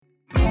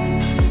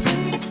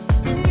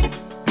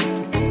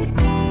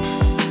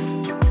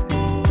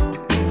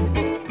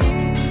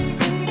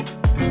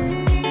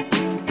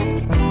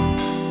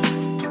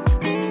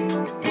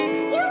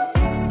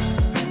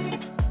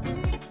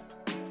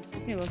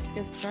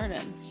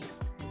started.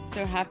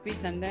 So happy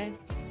Sunday.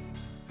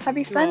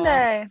 Happy to all.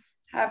 Sunday.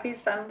 Happy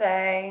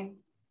Sunday.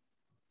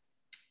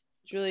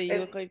 Julie, you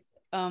look like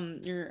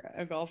you're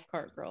a golf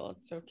cart girl.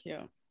 It's so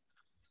cute.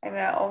 I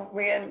know.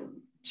 We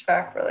and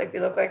Chuck were like, we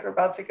look like we're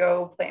about to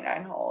go play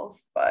 9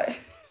 holes, but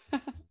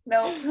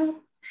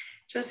nope.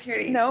 Just here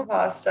to eat some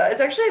pasta. It's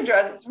actually a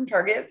dress. It's from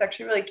Target. It's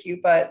actually really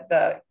cute, but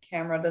the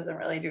camera doesn't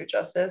really do it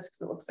justice because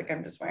it looks like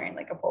I'm just wearing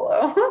like a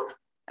polo.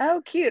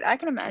 Oh, cute. I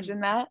can imagine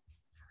that.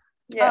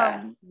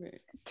 Yeah.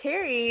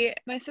 Terry,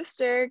 my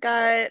sister,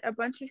 got a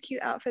bunch of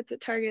cute outfits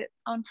at Target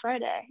on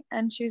Friday,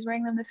 and she was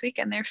wearing them this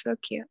weekend. They're so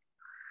cute.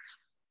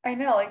 I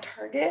know. Like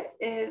Target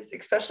is,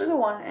 especially the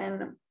one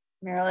in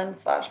Maryland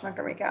 /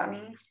 Montgomery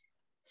County,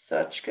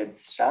 such good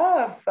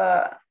stuff.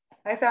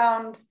 I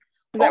found.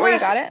 Is that where you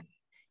got it?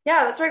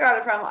 Yeah, that's where I got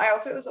it from. I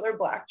also got this other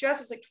black dress.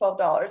 It was like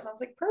 $12. And I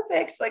was like,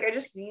 perfect. Like, I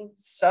just need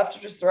stuff to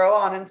just throw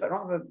on. And so I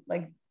don't have a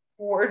like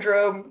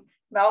wardrobe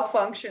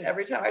malfunction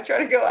every time I try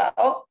to go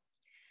out.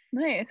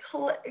 Nice.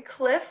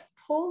 Cliff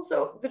pulls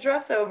the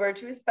dress over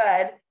to his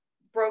bed,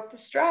 broke the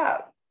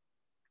strap.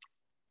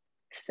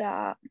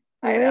 Stop.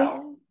 Really? I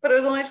know. But it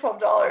was only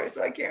 $12.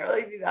 So I can't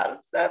really be that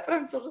upset. But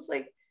I'm still just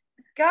like,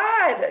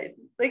 God,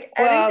 like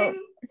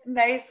anything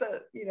nice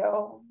that,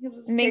 you'll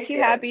just makes you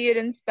happy you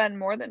didn't spend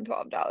more than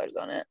 $12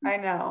 on it. I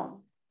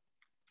know.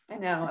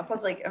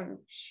 Plus, like,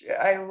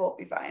 I will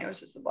be fine. It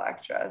was just a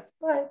black dress,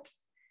 but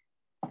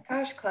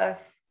gosh, Cliff.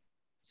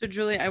 So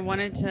Julie,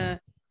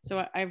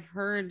 I've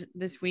heard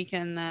this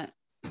weekend that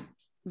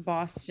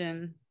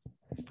Boston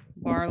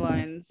bar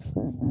lines.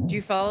 Do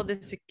you follow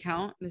this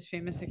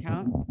famous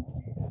account?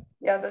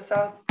 Yeah, the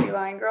South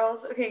Line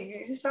Girls. Okay, you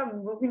need to stop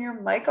moving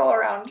your mic all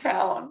around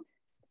town.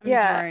 I'm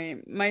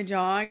sorry. My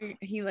dog,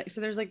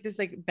 so there's like this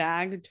like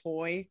bag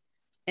toy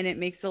and it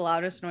makes the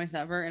loudest noise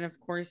ever. And of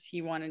course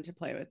he wanted to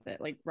play with it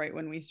like right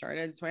when we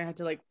started. So I had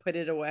to like put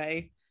it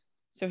away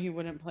so he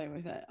wouldn't play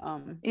with it.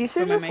 You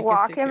should just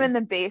lock him in the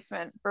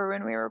basement for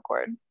when we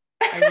record.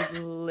 I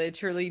would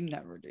literally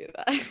never do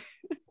that.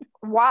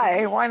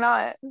 Why? Why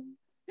not?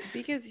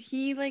 Because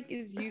he I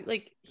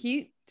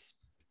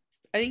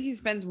think he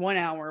spends 1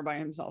 hour by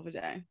himself a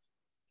day.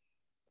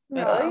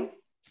 Really?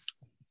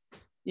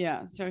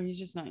 Yeah, so he's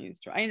just not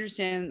used to it. I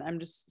understand I'm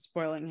just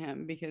spoiling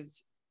him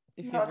because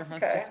if he ever has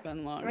to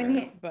spend longer. I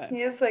mean,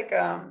 he is like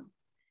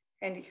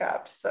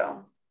handicapped,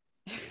 so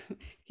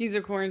he's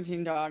a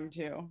quarantine dog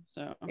too.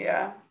 So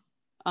yeah.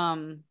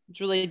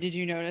 Julie, did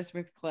you notice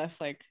with Cliff,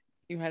 like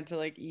you had to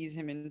like ease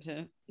him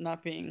into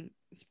not being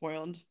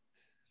spoiled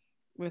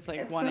with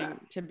like wanting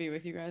to be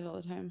with you guys all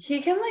the time?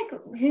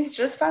 He's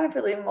just fine if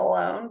we leave him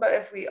alone, but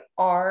if we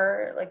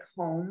are like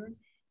home,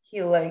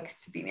 he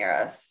likes to be near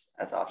us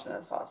as often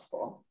as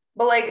possible.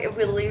 But like if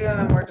we leave him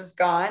and we're just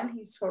gone,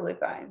 he's totally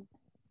fine.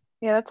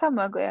 Yeah, that's how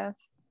Mowgli is.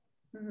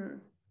 Mm-hmm.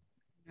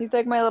 He's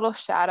like my little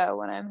shadow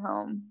when I'm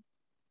home.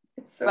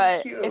 It's so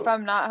cute. If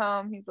I'm not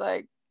home, he's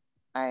like,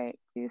 all right,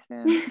 see you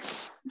soon.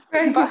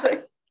 Right, he's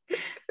like,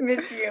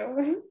 miss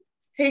you.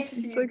 Hate to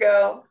see you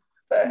go.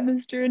 But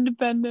Mr.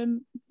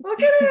 Independent. Look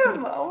at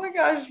him. Oh my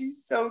gosh,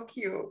 he's so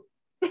cute.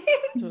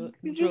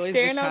 He's just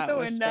staring out the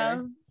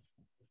window.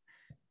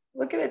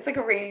 Look at it. It's like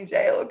a rainy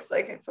day. It looks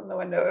like it from the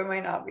window. It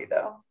might not be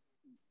though.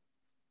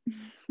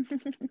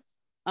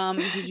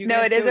 Did you?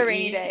 No, it is a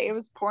rainy day. It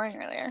was pouring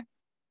earlier.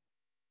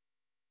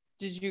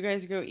 Did you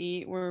guys go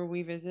eat where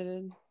we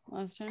visited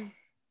last time?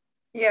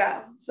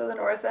 Yeah. So the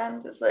North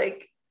End is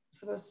like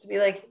supposed to be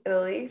like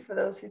Italy. For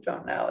those who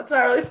don't know, it's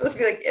not really supposed to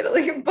be like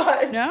Italy,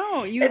 but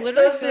no, it's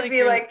supposed to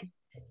be like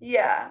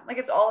like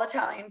it's all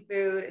Italian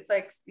food. It's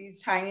like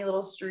these tiny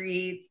little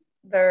streets.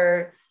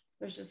 There's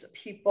just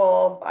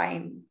people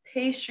buying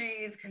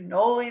pastries,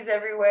 cannolis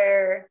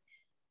everywhere.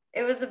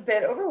 It was a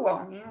bit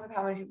overwhelming with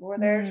how many people were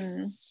there,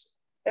 just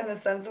in the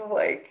sense of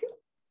like,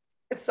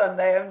 it's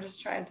Sunday, I'm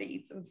just trying to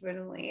eat some food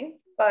and leave.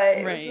 But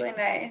it was really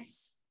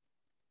nice.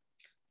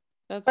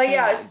 So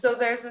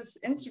there's this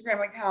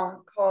Instagram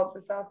account called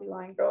the South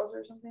Line Girls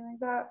or something like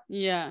that.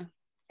 Yeah.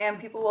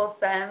 And people will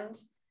send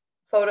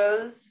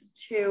photos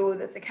to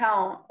this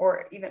account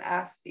or even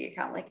ask the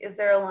account, like, is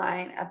there a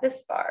line at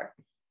this bar?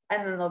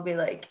 And then they'll be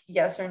like,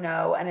 yes or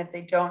no. And if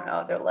they don't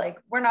know, they're like,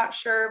 we're not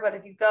sure, but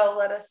if you go,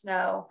 let us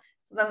know.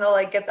 So then they'll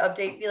like get the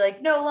update, be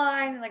like, no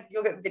line. And like,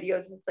 you'll get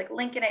videos and it's like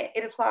Lincoln at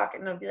 8:00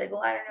 and it'll be like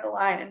line or no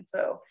line. And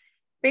so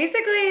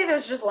basically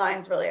there's just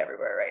lines really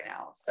everywhere right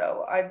now.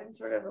 So I've been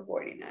sort of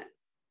avoiding it.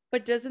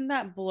 But doesn't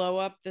that blow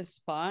up the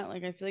spot?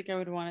 Like, I feel like I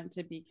would want it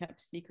to be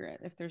kept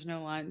secret if there's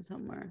no line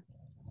somewhere.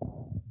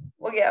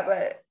 Well,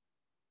 yeah,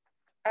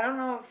 not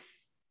know if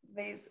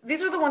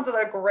these are the ones that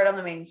are right on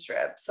the main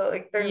strip, so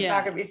like they're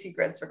not gonna be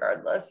secrets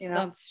regardless,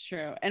 That's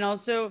true. And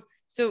also,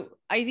 so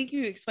I think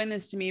you explained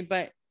this to me,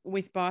 but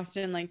with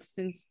Boston, like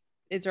since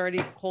it's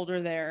already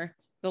colder there,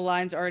 the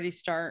lines already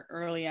start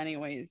early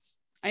anyways.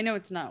 I know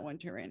it's not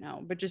winter right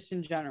now, but just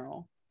in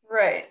general,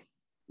 right?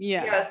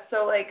 Yeah.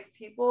 So like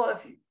people,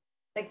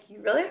 if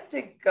you really have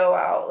to go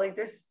out, like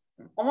there's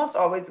almost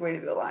always a way to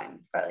be a line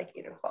by like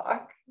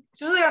 8:00,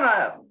 usually on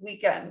a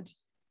weekend.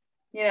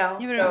 you know.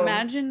 Yeah, but So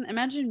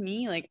imagine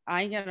me, like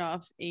I get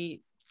off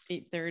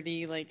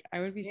 8:30, like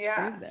I would be yeah,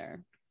 screwed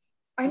there,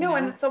 I you know,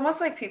 and know? it's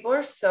almost like people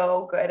are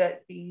so good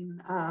at being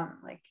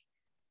like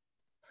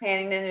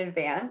planning in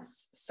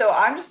advance. So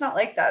I'm just not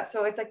like that.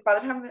 So it's like by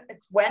the time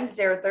it's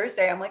Wednesday or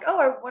Thursday, I'm like, oh,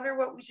 I wonder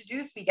what we should do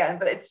this weekend.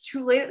 But it's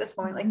too late at this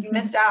point. Like you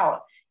missed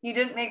out. You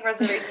didn't make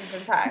reservations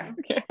in time.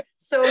 Yeah.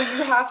 So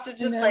you have to I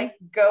just know. like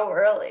go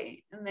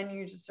early and then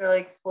you just are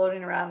like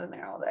floating around in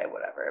there all day,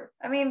 whatever.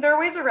 I mean, there are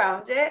ways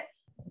around it,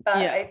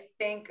 but Yeah. I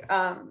think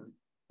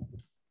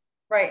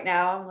right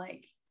now I'm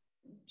like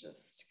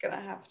just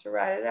gonna have to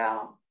ride it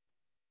out.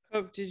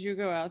 Coke, did you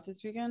go out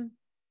this weekend?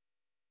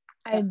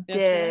 I Yesterday?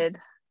 did.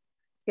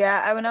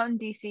 Yeah, I went out in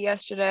DC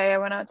yesterday. I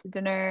went out to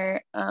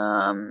dinner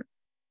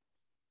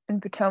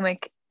in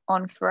Potomac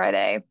on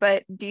Friday,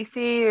 but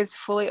DC is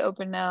fully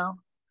open now.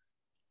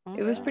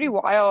 It was pretty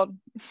Awesome. wild.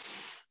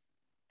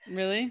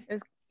 Really? It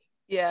was,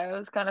 yeah, it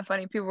was kind of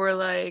funny. People were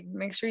like,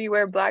 make sure you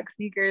wear black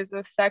sneakers.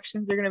 Those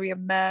sections are gonna be a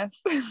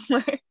mess.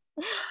 Like,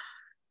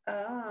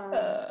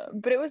 Oh,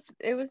 but it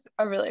was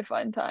a really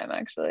fun time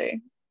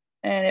actually.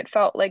 And it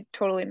felt like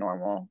totally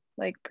normal,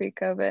 like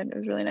pre-COVID. It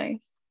was really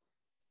nice.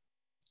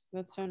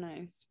 That's so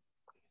nice.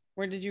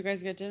 Where did you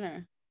guys get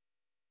dinner?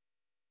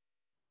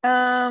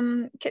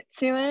 Kitsuan,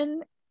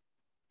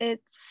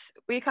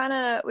 we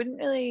didn't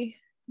really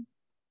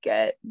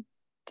get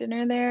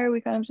dinner there.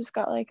 We kind of just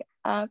got like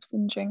apps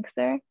and drinks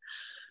there.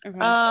 Okay.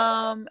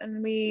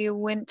 And we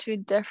went to a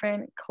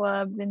different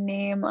club, the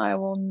name I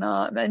will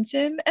not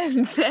mention,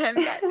 and then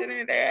got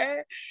dinner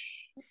there.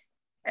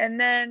 And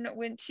then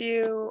went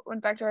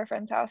back to our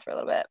friend's house for a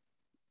little bit.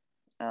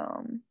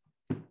 Um,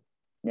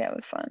 yeah, it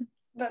was fun.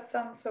 that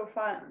sounds so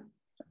fun.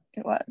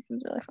 It was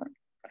really fun.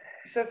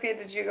 Sophia,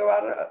 did you go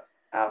out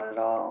at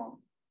all?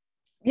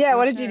 Yeah, I'm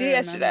what did you trying do to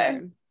yesterday?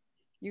 remember.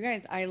 You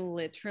guys, I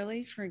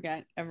literally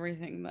forget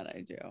everything that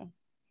I do.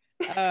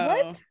 What?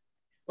 Oh,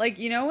 like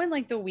you know when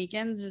like the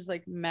weekends just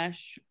like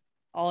mesh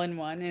all in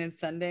one and it's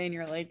Sunday and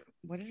you're like,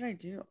 what did I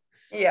do?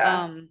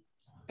 Yeah.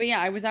 But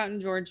yeah, I was out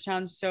in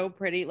Georgetown, so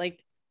pretty.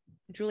 Like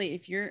Julie,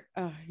 if you're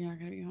not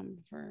gonna be home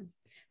before,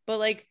 but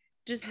like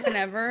just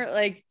whenever,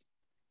 like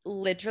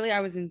literally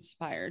I was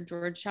inspired.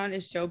 Georgetown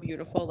is so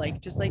beautiful.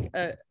 Like just like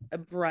a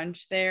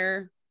brunch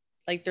there.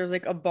 Like there's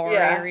like a bar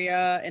Yeah.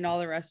 area and all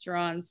the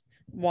restaurants,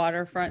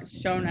 waterfront,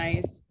 so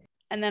nice.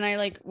 And then I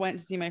like went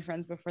to see my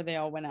friends before they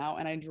all went out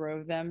and I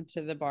drove them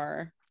to the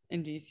bar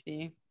in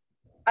DC.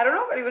 I don't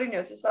know if anybody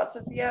knows this about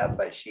Sophia,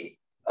 but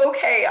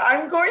okay,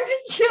 I'm going to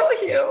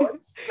kill you.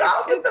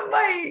 Stop with the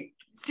mic.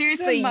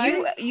 Seriously, you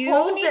Just you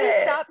hold need to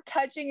it. stop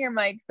touching your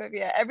mic,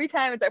 Sophia. Every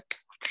time it's like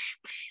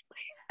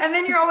And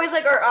then you're always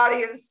like, our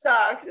audio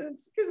sucks. And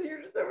it's because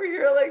you're just over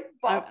here like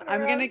bopping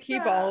I'm around gonna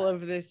keep crap. all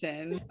of this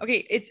in.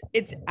 Okay,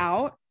 it's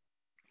out.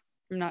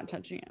 I'm not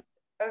touching it.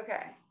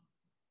 Okay.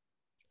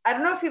 I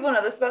don't know if people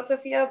know this about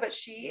Sophia, but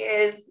she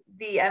is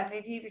the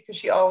MVP because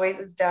she always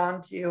is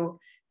down to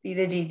be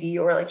the DD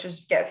or like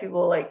just get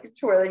people like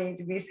to where they need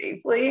to be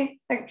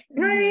safely. Like,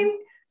 you know what I mean?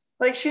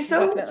 Like she's so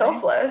Definitely.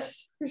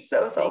 selfless. She's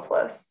so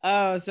selfless.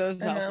 Oh, so I know.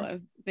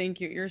 selfless.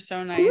 Thank you. You're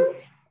so nice.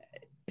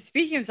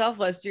 Speaking of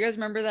selfless, do you guys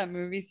remember that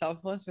movie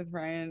Selfless with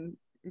Ryan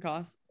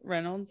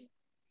Reynolds?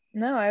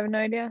 No, I have no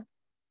idea.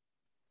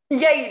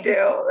 Yeah, you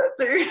do.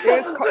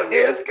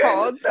 It was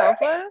called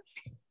Selfless.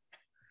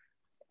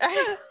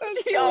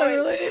 She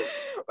always,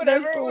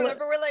 whenever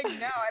we're like,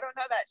 no, I don't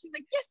know that. She's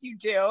like, yes, you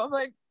do. I'm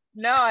like,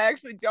 no, I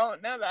actually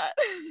don't know that.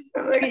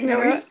 I'm like, no,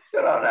 we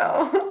still don't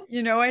know.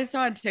 You know, I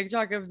saw a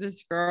TikTok of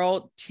this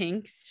girl,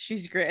 Tinks.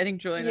 She's great. I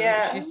think Julie knows her.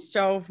 Yeah. She's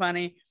so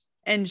funny.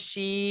 And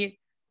she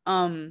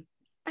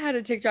had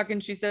a TikTok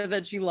and she said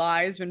that she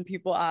lies when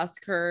people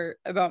ask her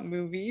about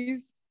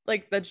movies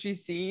like that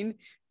she's seen,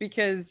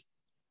 because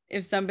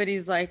if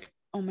somebody's like,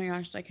 oh my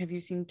gosh, like, have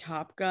you seen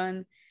Top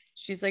Gun?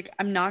 She's like,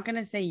 I'm not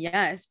gonna say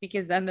yes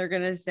because then they're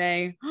gonna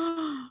say,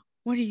 oh,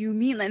 what do you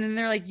mean? And then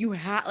they're like,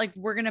 like,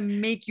 we're gonna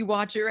make you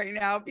watch it right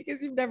now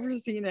because you've never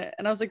seen it.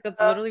 And I was like,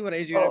 that's literally what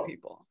I do to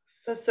people.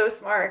 That's so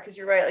smart because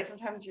you're right. Like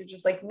sometimes you're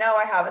just like, no,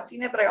 I haven't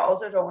seen it, but I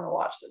also don't want to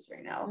watch this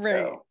right now.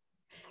 Right.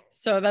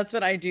 So that's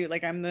what I do.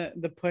 Like I'm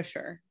the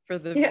pusher for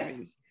the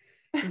movies.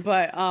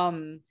 But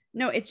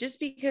no, it's just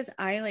because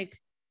I like,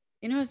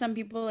 you know, some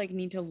people like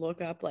need to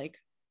look up like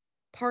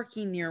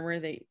parking near where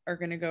they are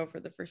going to go for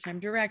the first time,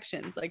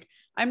 directions. Like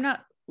I'm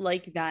not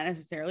like that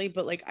necessarily,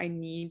 but like I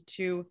need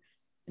to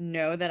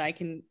know that I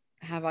can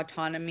have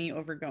autonomy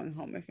over going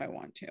home if I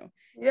want to.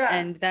 Yeah.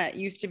 And that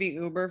used to be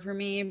Uber for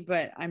me,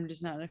 but I'm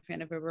just not a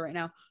fan of Uber right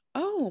now.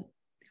 Oh,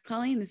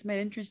 Colleen, this might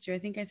interest you. I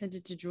think I sent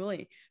it to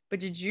Julie,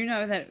 but did you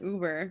know that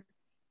Uber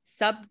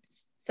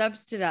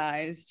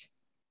subsidized,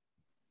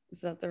 is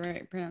that the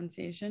right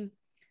pronunciation?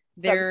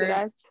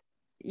 Subsidized.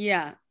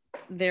 Yeah,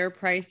 their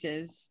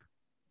prices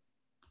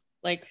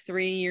like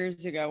 3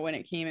 years ago when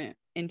it came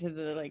into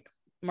the like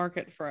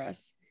market for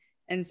us.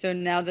 And so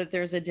now that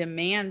there's a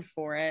demand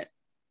for it,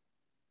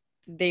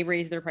 they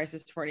raised their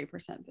prices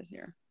 40% this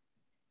year.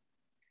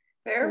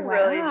 They're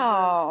really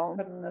just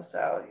putting this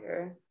out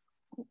here.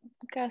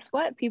 guess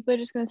what? People are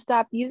just going to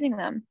stop using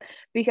them,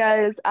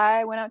 because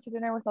I went out to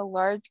dinner with a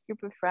large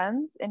group of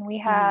friends, and we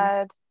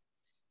had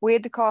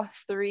to call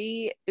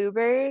 3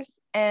 Ubers,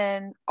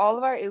 and all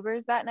of our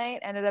Ubers that night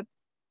ended up,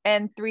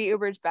 and 3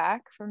 Ubers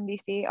back from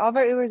DC. All of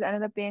our Ubers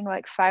ended up being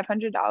like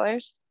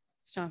 $500.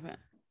 Stop it.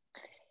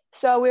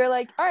 So we were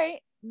like, all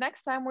right,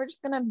 next time we're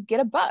just gonna get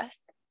a bus,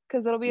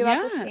 because it'll be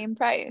about the Yeah. same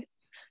price.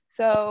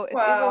 So if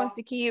Uber Wow. wants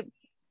to keep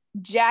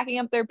jacking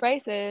up their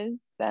prices,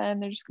 then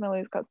they're just gonna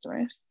lose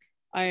customers.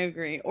 I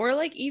agree. Or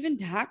like even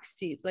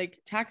taxis. Like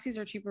taxis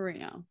are cheaper right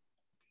now.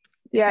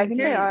 Yeah, I It's think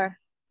they insane. are.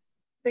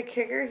 The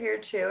kicker here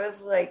too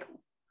is like,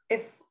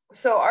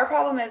 so our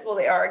problem is, well,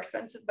 they are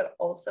expensive, but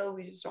also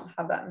we just don't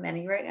have that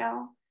many right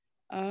now.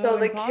 So Oh,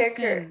 the in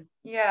kicker,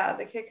 Boston.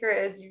 the kicker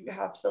is you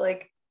have to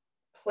like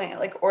plan,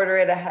 like order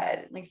it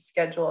ahead, like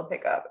schedule a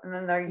pickup, and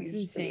then they're It's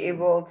usually insane.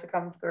 able to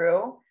come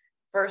through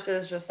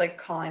versus just like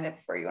calling it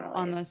before you want to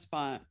On leave. the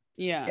spot.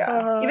 Yeah.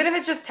 Yeah. Even if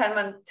it's just 10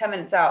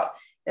 minutes out,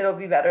 it'll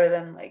be better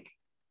than like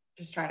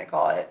just trying to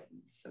call it.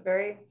 It's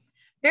very,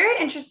 very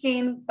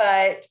interesting,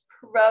 but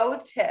pro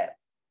tip.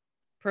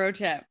 Pro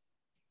tip.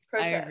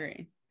 Pro I tip.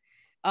 agree.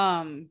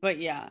 But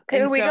yeah.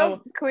 Can And we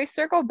so can we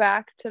circle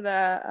back to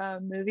the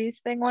movies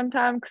thing one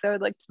time? Because I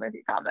would like to make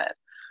a comment.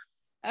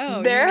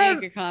 oh, There you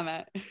have- make a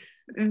comment.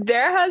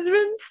 There has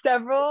been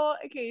several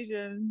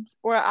occasions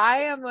where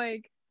I am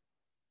like,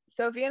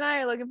 Sophie and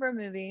I are looking for a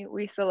movie.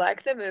 We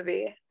select a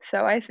movie.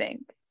 So I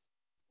think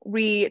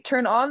we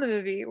turn on the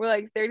movie. We're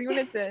like 30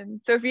 minutes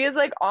in. Sophia's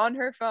like on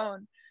her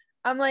phone.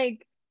 I'm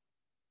like,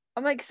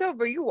 so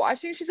are you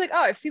watching? She's like,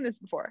 oh, I've seen this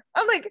before.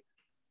 I'm like,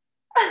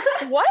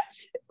 what?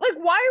 Like,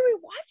 why are we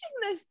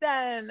watching this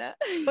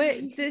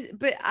then?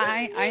 But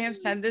I have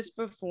said this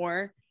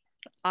before.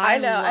 I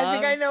know. I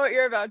think I know what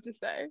you're about to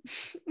say.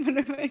 What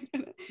am I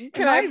gonna?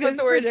 Can Am I I put this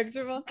the words?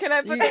 predictable? Can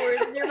I put the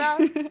words in your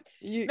mouth?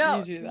 you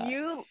No, do that.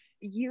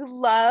 you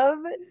love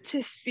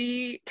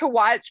to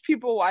watch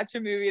people watch a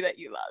movie that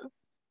you love.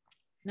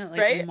 No, like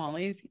right?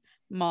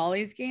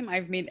 Molly's Game.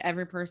 I've made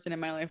every person in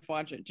my life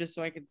watch it just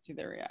so I could see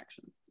their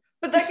reaction.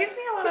 But that gives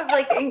me a lot of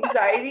like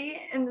anxiety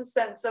in the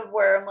sense of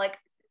where I'm like,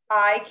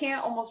 I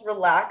can't almost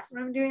relax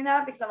when I'm doing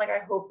that because I'm like, I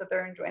hope that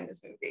they're enjoying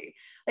this movie.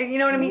 Like, you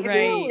know what I mean? If you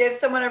Right. give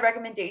someone a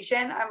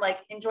recommendation, I'm like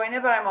enjoying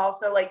it, but I'm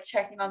also like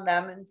checking on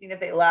them and seeing if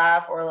they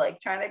laugh or like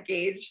trying to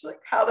gauge like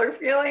how they're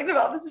feeling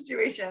about the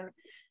situation.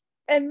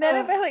 And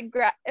then if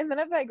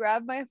I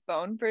grab my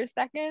phone for a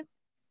second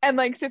and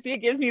like Sophia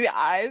gives me the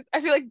eyes,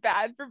 I feel like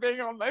bad for being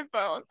on my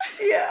phone.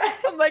 Yeah.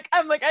 I'm like,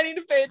 I need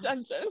to pay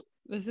attention.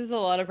 This is a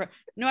lot of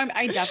no.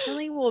 I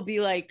definitely will be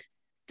like,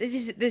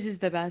 this is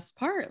the best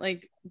part.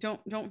 Like, don't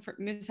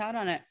miss out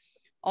on it.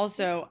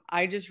 Also,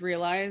 I just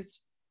realized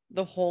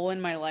the hole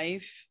in my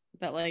life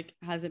that like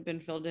hasn't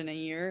been filled in a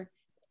year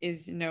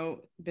is no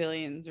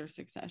Billions or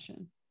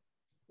Succession.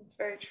 It's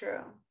very true.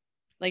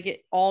 Like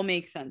it all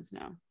makes sense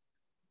now.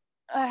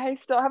 I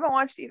still haven't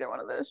watched either one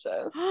of those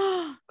shows.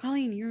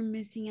 Colleen, you're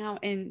missing out,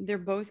 and they're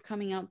both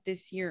coming out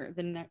this year,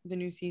 the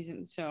new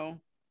season. So,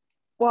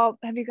 well,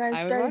 have you guys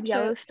I would started watch it.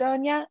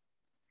 Yellowstone yet?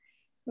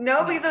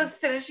 No, because I was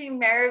finishing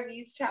Mare of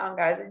Easttown,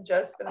 guys. I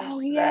just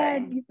finished yeah,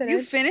 today.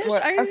 you finished.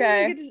 What? I didn't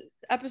Okay. even get to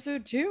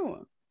episode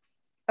 2.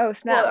 Oh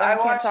snap! Well, I I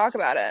can't watched- talk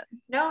about it.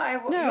 No,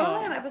 you're No.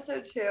 only on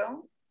episode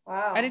 2.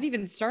 Wow. I didn't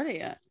even start it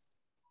yet.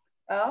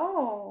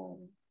 Oh.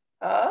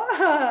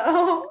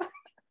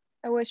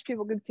 I wish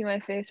people could see my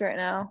face right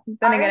now.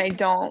 Then again, I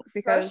don't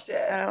because crushed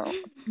it. I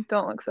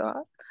don't look so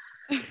hot.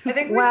 I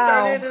think we Wow.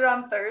 started it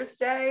on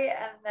Thursday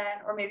and then,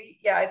 or maybe,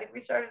 yeah, I think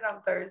we started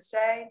on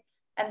Thursday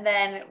and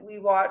then we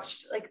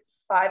watched like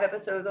 5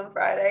 episodes on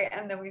Friday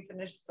and then we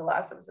finished the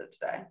last episode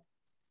today.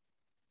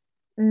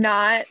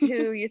 Not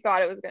who you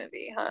thought it was going to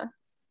be, huh?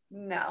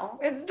 No,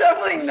 it's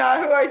definitely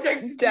not who I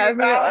texted you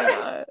about.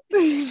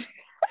 Not.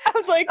 I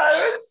was like,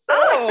 I was so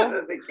Oh. ahead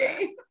of the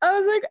game.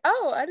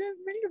 I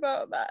didn't think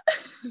about that.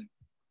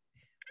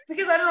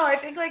 Because I don't know, I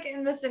think like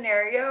in the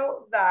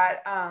scenario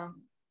that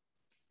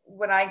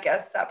when I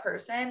guessed that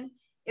person,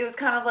 it was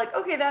kind of like,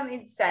 okay, that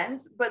made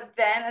sense. But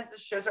then as the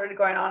show started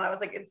going on, I was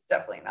like, it's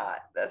definitely not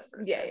this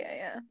person.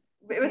 Yeah.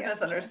 It was Yeah,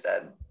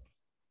 misunderstood.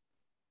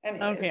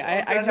 Anyways, Okay, no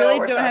one's I gonna know really what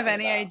we're don't have talking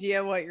any about.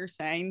 idea what you're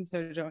saying,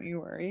 so don't you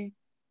worry.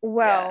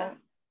 Well,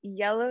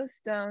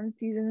 Yellowstone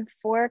season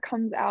 4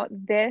 comes out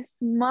this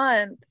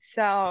month,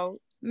 so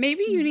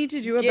Maybe you need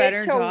to do a Get better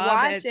to job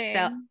watching.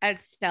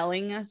 at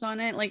selling us on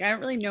it. Like I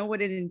don't really know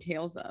what it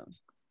entails of.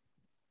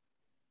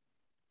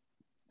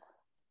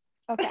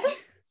 okay.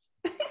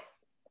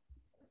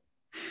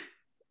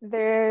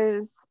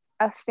 There's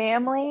a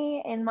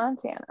family in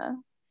Montana,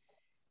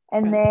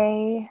 and Okay.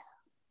 they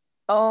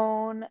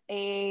own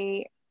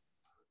a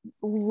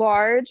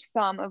large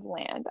sum of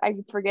land. I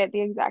forget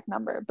the exact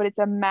number, but it's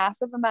a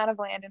massive amount of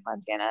land in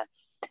Montana,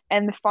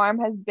 and the farm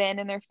has been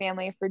in their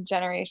family for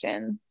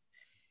generations.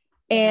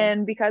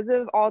 And because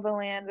of all the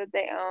land that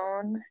they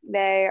own,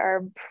 they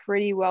are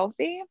pretty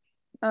wealthy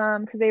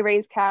because they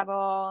raise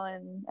cattle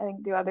and I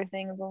think do other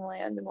things on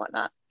land and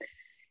whatnot.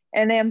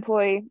 And they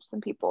employ some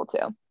people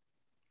too.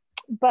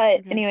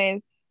 But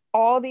anyways,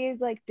 all these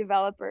like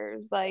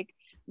developers, like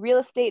real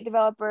estate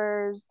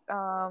developers,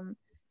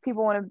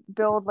 people want to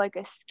build like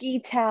a ski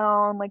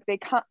town, like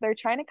they're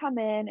trying to come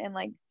in and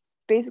like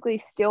basically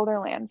steal their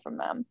land from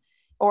them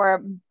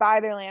or buy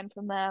their land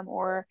from them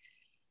or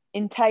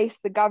entice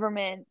the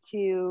government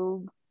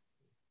to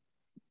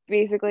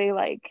basically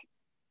like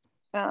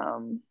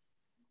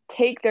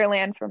take their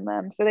land from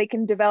them so they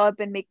can develop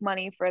and make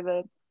money for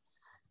the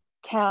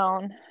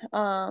town,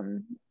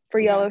 for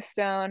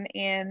Yellowstone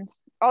and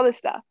all this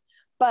stuff.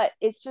 But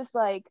it's just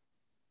like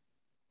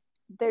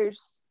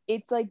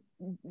it's like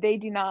they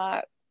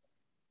don't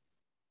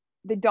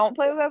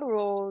play without the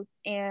rules,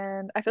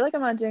 and I feel like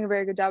I'm not doing a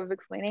very good job of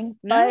explaining.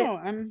 But No,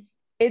 I'm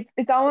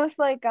it's almost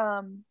like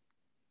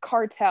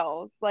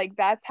cartels. Like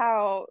that's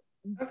how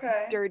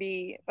Okay.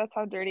 dirty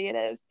it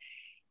is.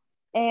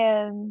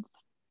 And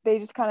they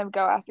just kind of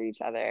go after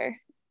each other.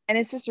 And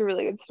it's just a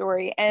really good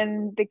story.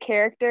 And the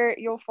character,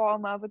 you'll fall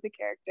in love with the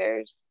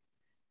characters.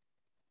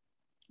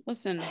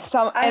 listen.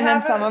 Some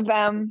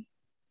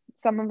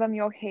of them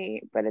you'll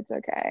hate, but it's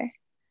okay.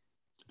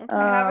 Okay.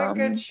 I have a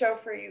good show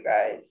for you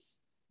guys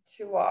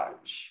to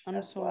watch. I'm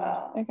as sold.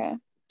 well. Okay.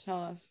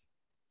 Tell us.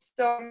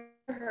 So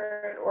have you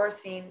heard or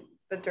seen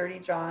the Dirty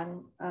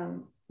John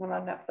one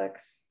on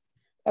Netflix?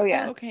 Oh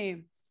yeah.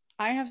 Okay.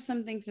 I have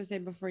some things to say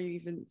before you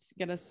even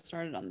get us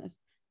started on this.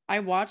 I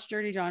watched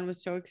Dirty John,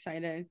 was so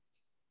excited,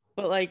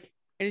 but like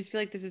I just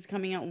feel like this is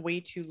coming out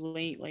way too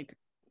late. Like,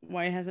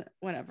 why hasn't?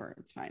 Whatever,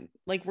 it's fine.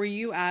 Like, were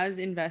you as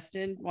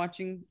invested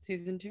watching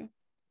season 2?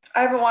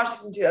 I haven't watched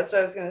season 2. That's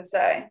what I was gonna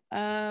say.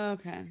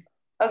 Okay.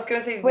 I was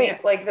gonna say,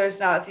 Wait. like, there's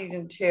not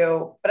season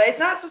 2, but it's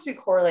not supposed to be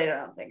correlated.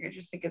 I don't think. I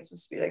just think it's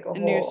supposed to be like a whole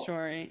new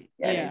story.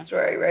 new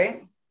story,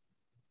 right?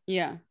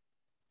 Yeah.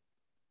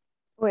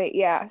 Wait,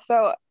 yeah.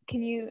 So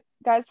can you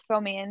guys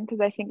fill me in? Because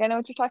I think I know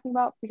what you're talking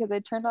about, because I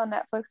turned on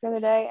Netflix the other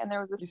day and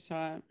there was You this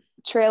saw it.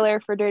 trailer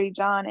for Dirty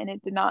John and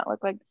it did not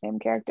look like the same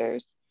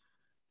characters.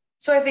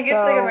 So I think it's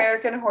like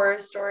American Horror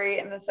Story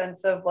in the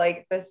sense of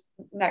like this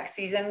next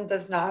season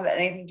does not have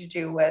anything to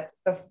do with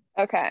the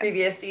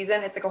previous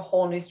season. It's like a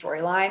whole new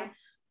storyline.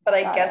 But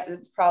I guess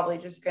it's probably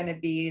just going to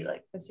be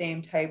like the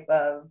same type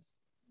of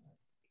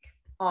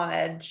on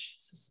edge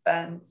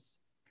suspense,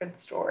 good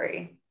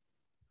story.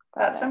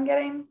 That's what I'm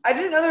getting. I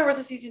didn't know there was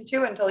a season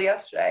 2 until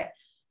yesterday.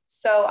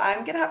 So I'm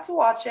going to have to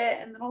watch it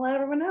and then I'll let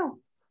everyone know.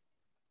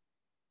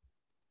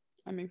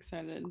 I'm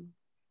excited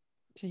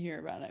to hear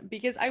about it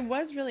because I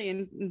was really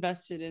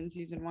invested in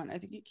season 1. I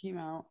think it came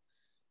out.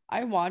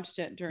 I watched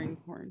it during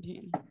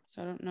quarantine.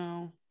 So I don't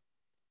know.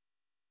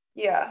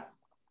 Yeah.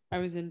 I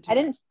was into I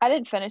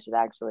didn't finish it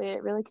actually.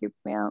 It really creeped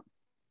me out.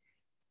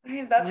 I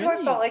mean, that's how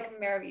I felt like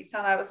Mare of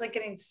Easttown. I was like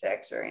getting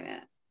sick during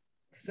it.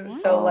 Because it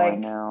was so I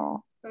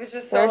know. It was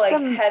just so like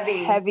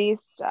heavy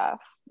stuff.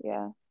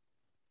 Yeah.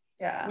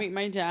 Yeah. Wait,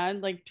 my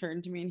dad like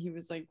turned to me and he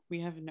was like,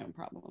 "We have no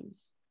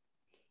problems."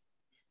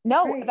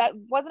 No, that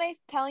wasn't I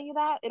telling you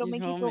that? It'll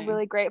make you feel me.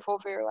 really grateful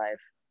for your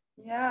life.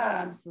 Yeah.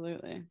 Oh,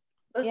 absolutely.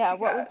 Yeah.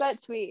 What was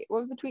that tweet?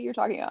 What was the tweet you're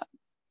talking about?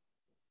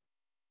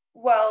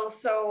 Well,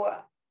 so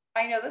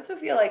I know that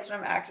Sophia likes when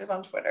I'm active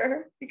on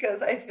Twitter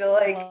because I feel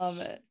like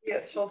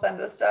she'll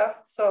send us stuff.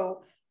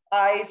 So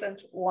I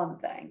sent one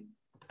thing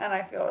and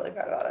I feel really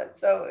bad about it.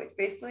 So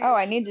basically,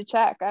 I need to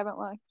check. I haven't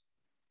looked.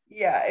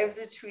 Yeah, it was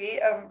a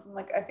tweet from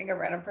like I think a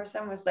random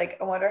person was like,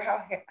 I wonder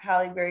how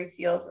Halle Berry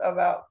feels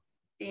about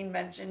being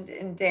mentioned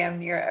in damn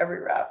near every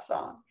rap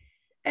song.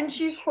 And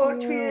she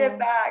quote tweeted it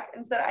back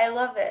and said, I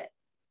love it.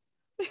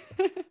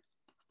 Isn't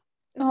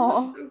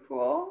that so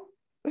cool?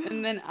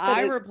 And then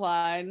I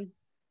replied.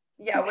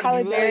 Yeah,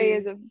 Halle Berry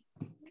is a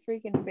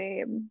freaking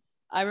babe.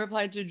 I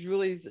replied to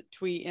Julie's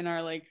tweet in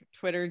our like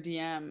Twitter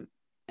DM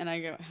and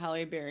I go,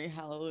 Halle Berry,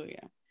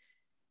 hallelujah.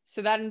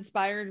 So that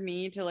inspired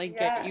me to like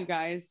get you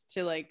guys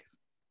to like,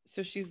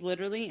 so she's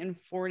literally in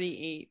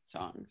 48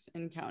 songs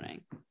and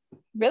counting.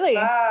 Really?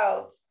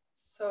 Wow.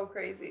 So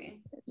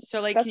crazy.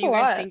 So like, can you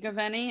guys think of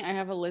any? I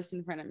have a list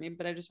in front of me,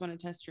 but I just want to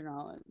test your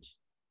knowledge.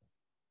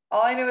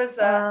 All I know is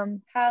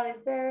the Halle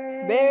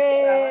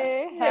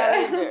Berry.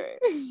 Halle Berry.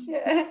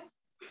 Yeah.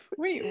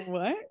 Wait,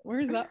 what?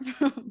 Where's that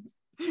from?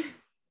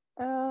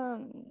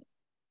 So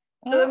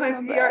that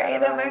might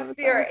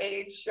be our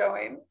age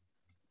showing.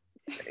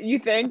 You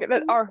think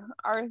that our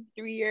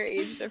 3-year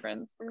age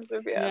difference from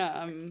Sophia?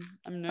 Yeah, I'm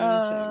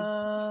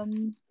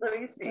noticing. Let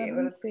me see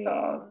what it's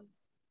called.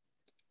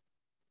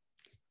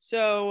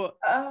 So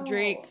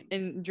Drake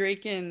and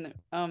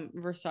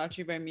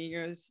Versace by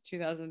Migos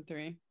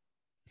 2003.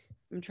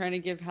 I'm trying to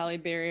give Halle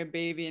Berry a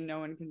baby and no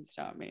one can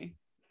stop me.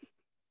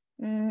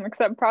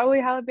 Except probably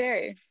Halle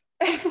Berry.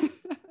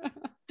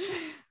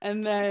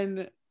 And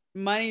then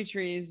Money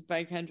Trees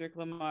by Kendrick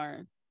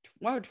Lamar.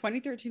 Wow,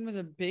 2013 was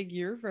a big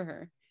year for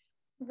her.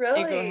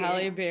 Really? You go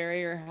Halle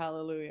Berry or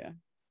Hallelujah.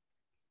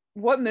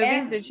 What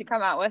movies did she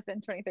come out with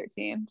in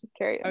 2013? Just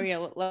curious. Oh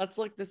yeah, let's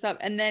look this up.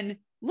 And then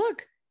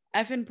look,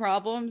 Effin'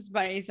 Problems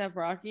by A$AP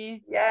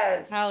Rocky.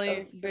 Yes.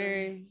 Halle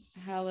Berry,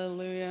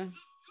 Hallelujah.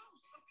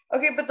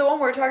 Okay, but the one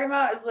we're talking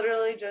about is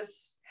literally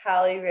just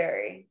Halle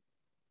Berry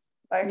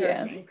by her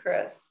and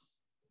Chris.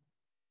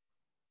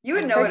 You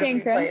would know it if Hurricane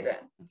you Chris? played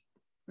it.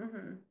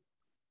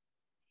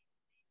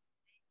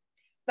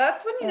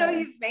 That's when you know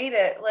you've made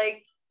it.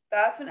 Like,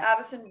 that's when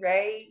Addison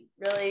Rae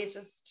really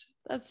just.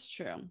 That's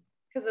true.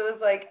 Because it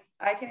was like,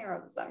 I can't even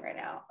remember the song right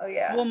now. Oh,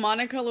 yeah. Well,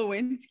 Monica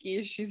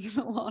Lewinsky, she's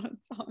in a lot of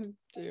songs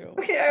too.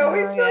 I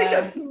always feel like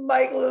that's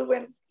Mike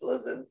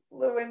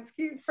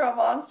Lewinsky from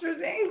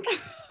Monsters, Inc.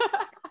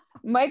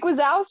 Mike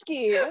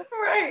Wazowski.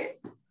 Right.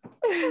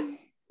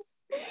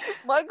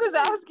 Mike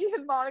Wazowski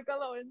and Monica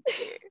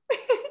Lewinsky.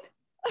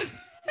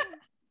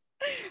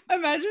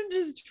 Imagine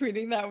just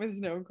tweeting that with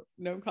no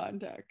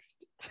context.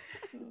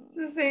 It's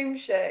the same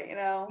shit, you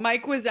know.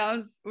 Mike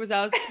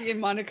Wazowski and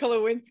Monica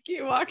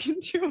Lewinsky walk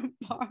into a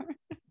bar.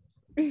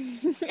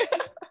 You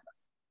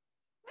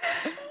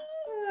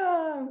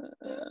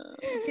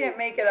can't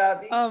make it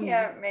up. You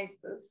can't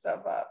make this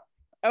stuff up.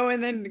 Oh,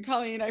 and then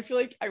Colleen, I feel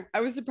like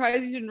I was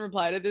surprised you didn't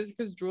reply to this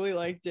because Julie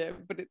liked it,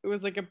 but it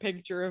was like a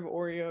picture of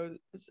Oreos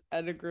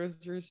at a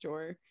grocery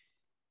store,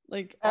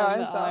 like on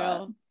the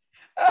aisle.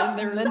 And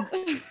there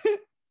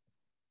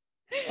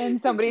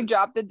and somebody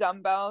dropped the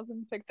dumbbells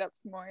and picked up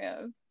some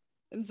Oreos.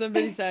 And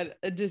somebody said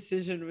a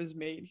decision was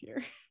made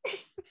here.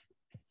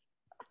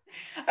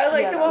 I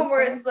like the one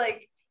where it's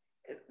like,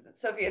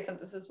 Sophia sent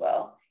this as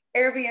well.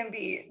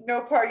 Airbnb, no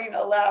partying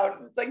allowed.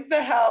 It's like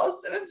the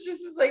house, and it's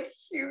just this like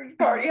huge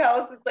party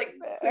house. It's like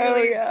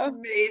clearly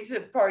made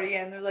to party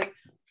in. There's like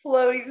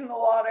floaties in the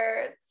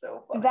water. It's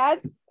so fun.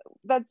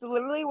 That's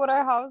literally what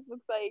our house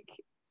looks like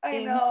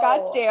in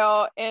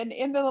Scottsdale. And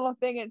in the little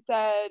thing it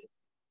said,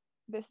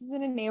 "This is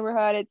in a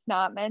neighborhood. It's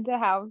not meant to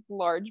house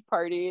large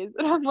parties."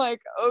 And I'm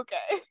like,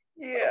 okay.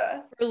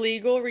 Yeah. For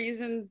legal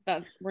reasons,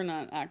 that we're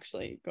not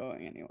actually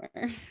going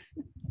anywhere.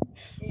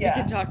 Yeah.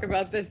 We can talk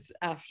about this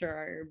after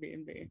our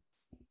Airbnb.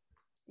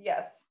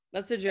 Yes.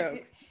 That's a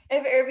joke.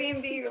 If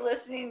Airbnb, you're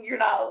listening, you're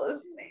not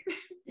listening.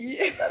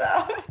 Get that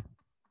out.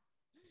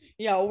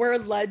 Yeah, we're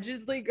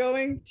allegedly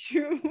going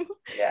to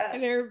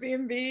an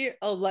Airbnb.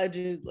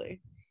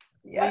 Allegedly.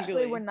 Yeah.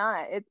 Actually, we're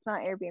not. It's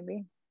not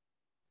Airbnb.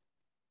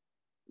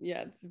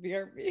 Yeah, it's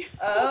VRB.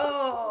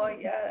 Oh,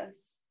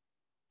 yes.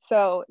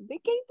 So they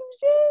can't do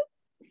shit.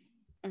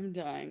 I'm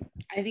dying.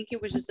 I think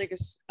it was just like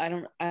I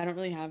don't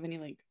really have any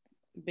like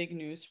big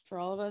news for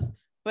all of us,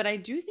 but I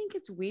do think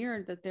it's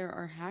weird that there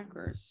are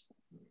hackers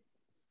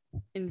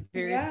in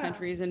various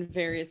countries and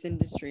various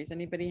industries.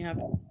 Anybody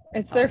have?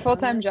 It's their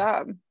full-time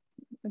job.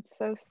 It's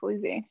so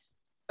sleazy.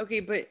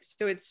 Okay, but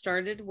so it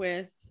started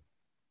with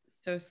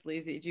So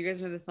Sleazy. Do you guys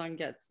know the song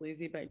Get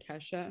Sleazy by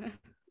Kesha?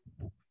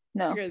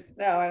 No.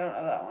 No, I don't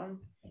know that one.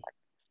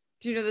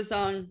 Do you know the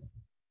song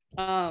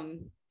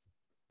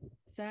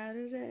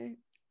Saturday?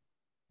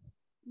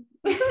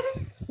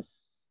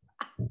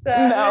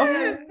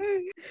 No.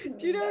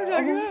 Do you know what I'm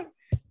talking about?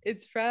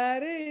 It's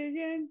Friday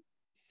again.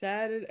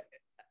 Saturday.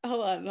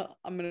 Hold on.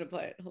 I'm going to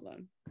play it. Hold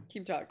on.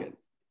 Keep talking.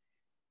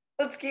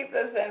 Let's keep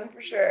this in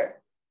for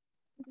sure.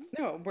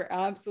 No, we're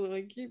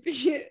absolutely keeping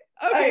it.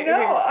 Okay. I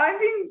know. Okay. I'm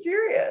being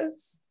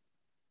serious.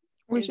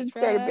 We should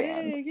start a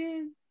band.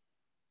 Again.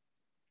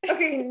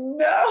 Okay,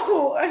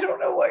 no. I don't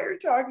know what you're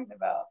talking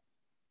about.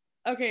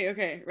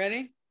 Okay.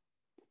 Ready?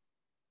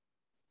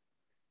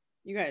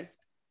 You guys,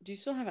 do you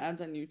still have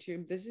ads on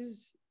YouTube?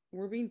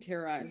 We're being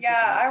terrorized.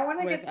 Yeah, I want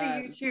to get the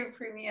YouTube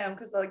premium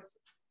because like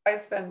I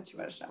spend too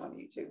much time on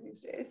YouTube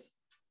these days.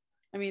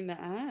 I mean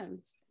the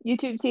ads.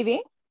 YouTube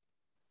TV?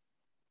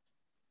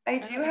 I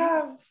do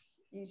have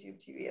YouTube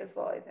TV as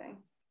well, I think.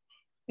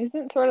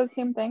 Isn't it sort of the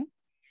same thing?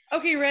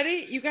 Okay,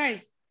 ready? You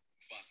guys.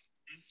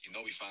 You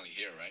know we finally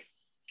here, right?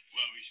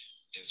 Well,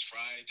 it's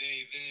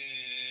Friday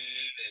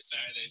then. It's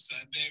Saturday,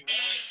 Sunday.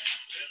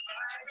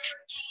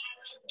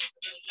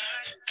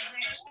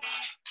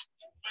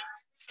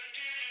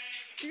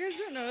 You guys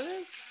don't know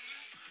this?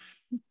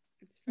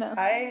 No.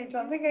 I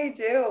don't think I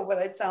do, but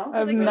it sounds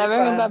I've like never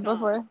heard that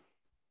before.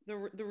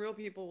 The real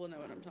people will know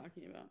what I'm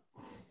talking about.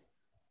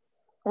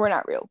 We're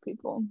not real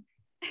people.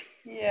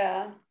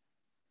 Yeah,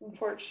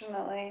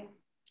 unfortunately.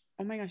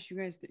 Oh my gosh, you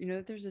guys, you know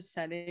that there's a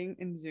setting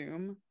in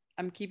Zoom.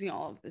 I'm keeping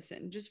all of this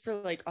in just for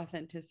like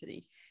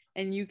authenticity.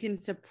 And you can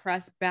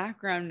suppress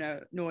background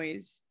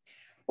noise.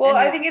 Well,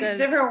 I think it's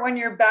different when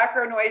your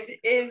background noise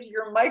is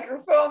your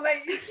microphone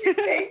that you keep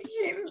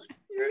making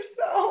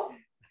yourself.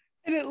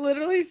 And it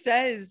literally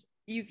says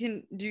you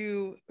can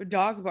do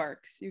dog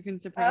barks. You can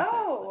suppress it.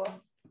 I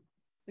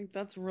think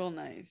that's real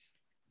nice.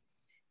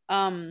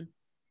 Okay,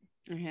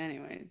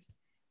 anyways.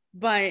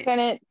 But can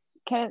it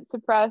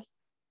suppress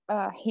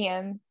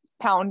hands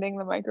pounding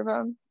the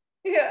microphone?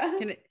 Yeah.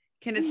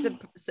 Can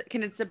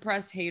it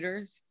suppress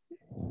haters?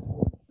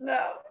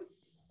 No.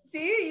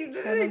 See, you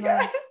did it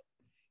again.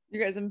 You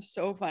guys, I'm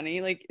so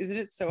funny. Like, isn't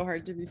it so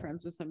hard to be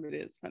friends with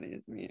somebody as funny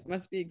as me? It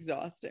must be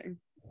exhausting.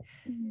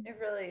 It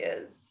really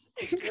is.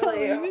 It's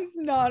Colleen is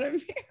not a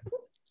man.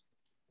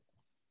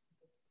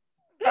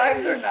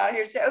 Vibes are not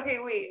here today. Okay,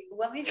 wait.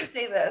 Let me just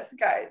say this,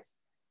 guys.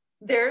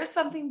 There is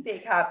something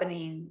big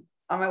happening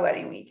on my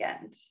wedding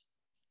weekend.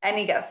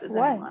 Any guesses,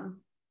 anyone?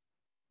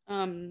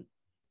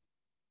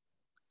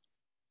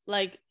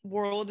 Like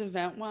world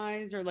event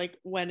wise or like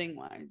wedding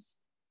wise?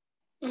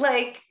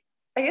 like,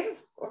 I guess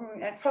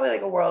it's probably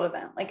like a world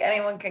event. Like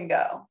anyone can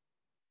go.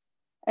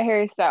 A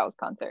Harry Styles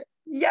concert.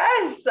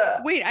 Yes.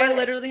 Wait, I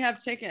literally have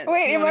tickets.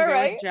 Wait, Do you am want I to go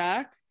right? with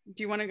Jack?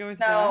 Do you want to go with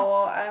Jack?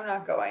 No, I'm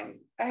not going.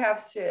 I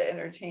have to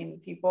entertain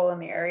people in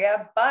the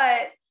area,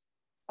 but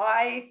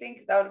I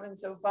think that would have been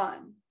so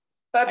fun.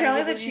 But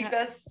apparently the literally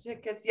cheapest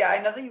tickets, yeah, I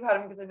know that you had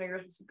them because I know you were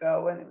supposed to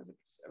go when it was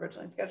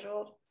originally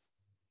scheduled,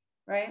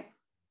 right?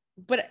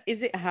 But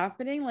is it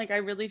happening? Like, I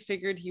really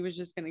figured he was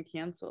just going to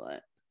cancel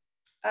it.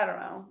 I don't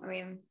know. I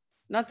mean,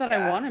 Not that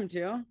I want him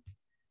to.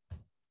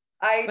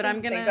 I but didn't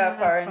I'm gonna think that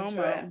far have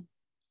into it. FOMO.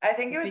 I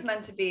think it was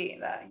meant to be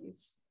that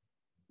he's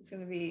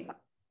going to be.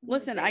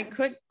 Listen,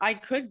 insane. I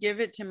could give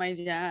it to my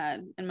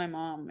dad and my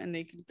mom, and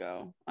they could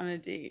go on a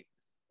date.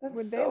 That's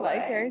Would they so like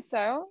nice. Harry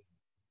Styles?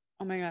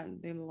 Oh my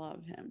god, they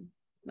love him.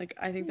 Like,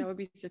 I think that would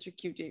be such a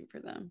cute date for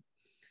them.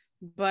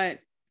 But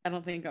I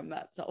don't think I'm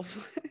that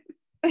selfless.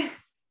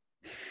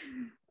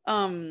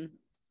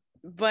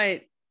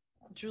 But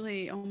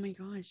Julie, oh my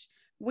gosh.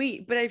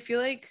 Wait, but I feel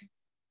like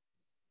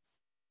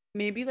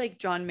maybe like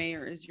John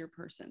Mayer is your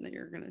person that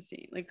you're gonna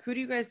see. Like, who do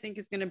you guys think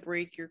is gonna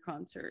break your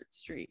concert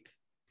streak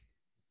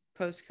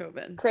post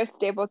COVID? Chris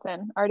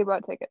Stapleton. Already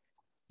bought tickets.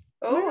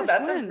 Oh, gosh,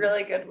 that's when? a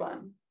really good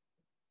one.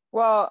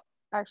 Well,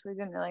 actually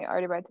didn't really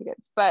already buy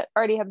tickets, but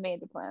already have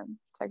made the plans.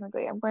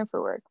 Technically, I'm going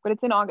for work, but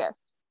it's in August.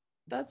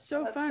 That's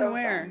so That's fun. so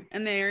Where? fun.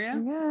 In the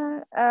area?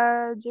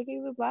 Yeah, Jiffy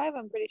Lube Live,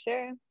 I'm pretty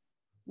sure.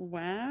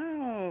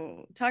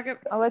 Wow.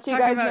 I'll let you talk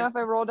guys about- know if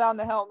I roll down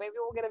the hill. Maybe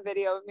we'll get a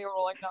video of me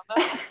rolling down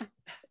the hill.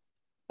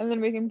 And then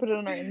we can put it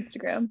on our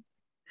Instagram.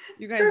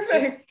 You guys,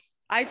 Perfect.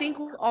 I think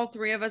all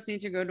three of us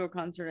need to go to a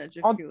concert at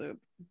Jiffy Lube.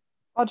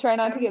 I'll try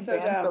not to I'm get so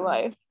banned for down.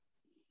 life.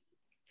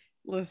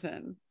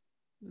 Listen.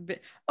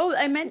 Oh,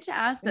 I meant to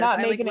ask this. Not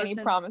I making any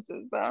listened-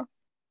 promises though.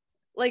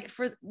 Like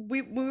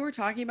we were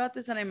talking about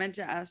this, and I meant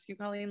to ask you,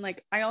 Colleen.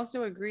 Like, I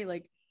also agree.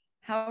 Like,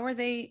 how are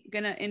they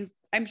gonna?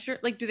 I'm sure.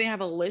 Like, do they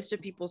have a list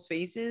of people's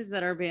faces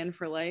that are banned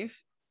for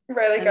life?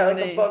 Right, like And got then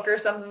like a book or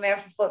something they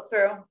have to flip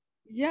through.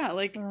 Yeah.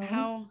 Like Mhm.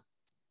 how?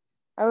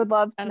 I would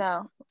love I to don't-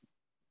 know.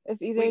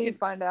 If either We of you could-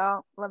 find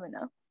out, let me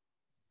know.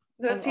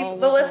 Those I'll people, look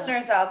the it up.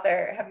 listeners out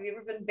there, have you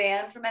ever been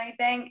banned from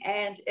anything?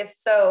 And if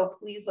so,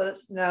 please let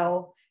us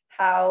know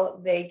how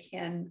they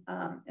can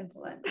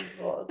implement these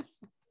rules.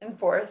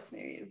 Enforce,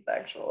 maybe is the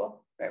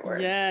actual right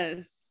word.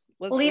 Yes.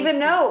 Leave a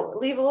note,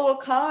 leave a little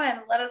comment,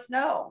 and let us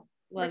know.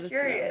 Let We're us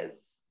curious. know.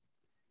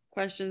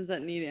 Questions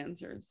that need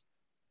answers.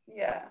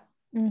 Yeah.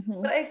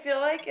 Mhm. But I feel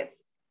like it's,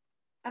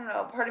 I don't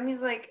know, part of me is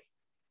like,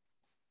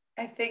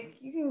 I think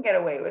you can get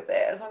away with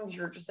it as long as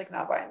you're just like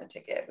not buying the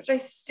ticket, which I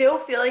still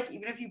feel like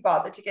even if you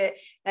bought the ticket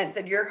and it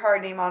said your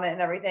card name on it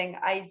and everything,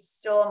 I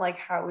still am like,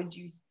 how would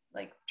you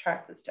like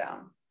track this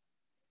down?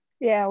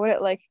 Yeah, would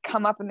it like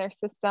come up in their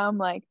system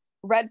like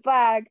red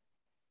flag?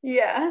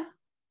 Yeah.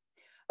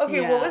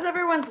 Okay, Yeah. what was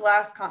everyone's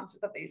last concert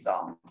that they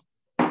saw?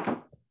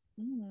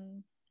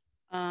 Mm.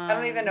 I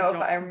don't even know if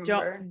I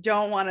remember.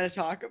 Don't want to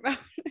talk about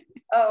it.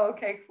 Oh,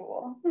 okay,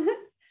 cool.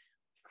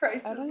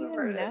 Crisis I don't even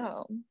averted.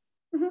 know.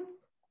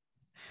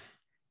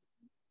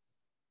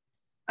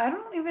 I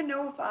don't even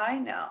know if I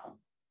know.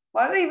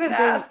 Why did I even Does-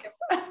 ask if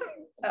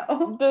I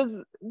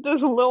know?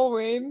 Does Lil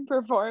Wayne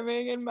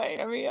performing in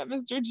Miami at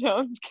Mr.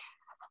 Jones?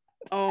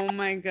 Oh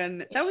my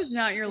goodness. That was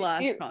not your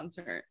last You-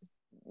 concert.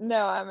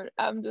 No,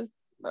 I'm just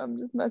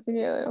messing with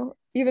you.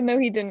 Even though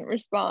he didn't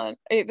respond,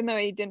 even though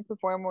he didn't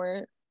perform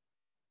or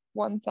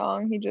one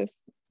song, he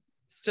just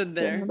Stood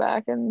stood in the there.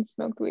 back and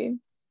smoked weed.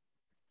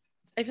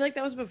 I feel like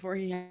that was before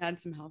he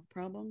had some health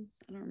problems.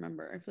 I don't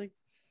remember. I feel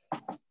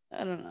like,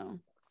 I don't know.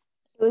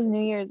 It was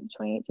New Year's of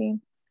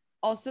 2018.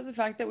 Also, the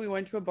fact that we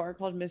went to a bar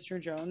called Mr.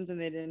 Jones and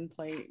they didn't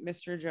play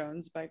Mr.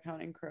 Jones by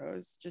Counting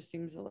Crows just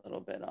seems a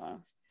little bit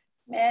off.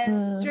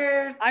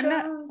 Mr. I'm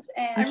not- Jones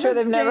and I'm sure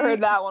they've never saying-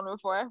 heard that one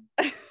before.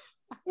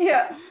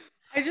 Yeah.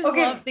 I just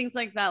Okay. love things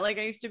like that. Like,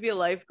 I used to be a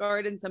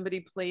lifeguard and somebody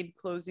played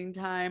Closing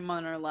Time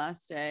on our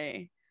last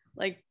day.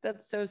 Like,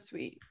 that's so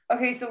sweet.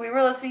 Okay, so we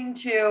were listening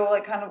to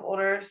like kind of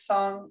older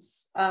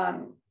songs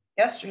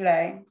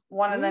yesterday.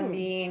 One of them Ooh.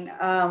 being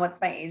What's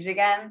My Age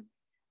Again?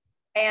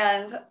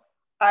 And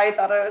I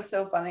thought it was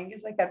so funny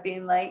because I kept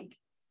being like,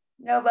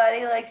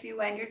 nobody likes you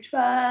when you're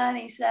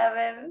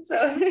 27,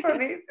 so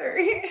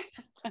 23.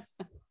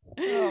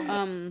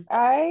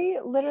 I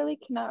literally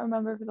cannot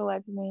remember for the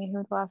life of me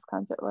who the last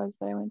concert was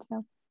that I went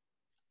to.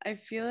 I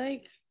feel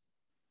like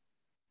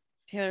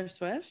Taylor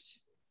Swift,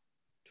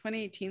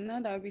 2018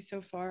 though, that would be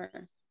so far.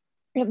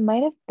 It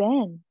might have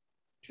been.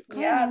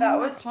 Colin, Yeah, how that many more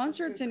was such a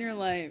concerts good in your one.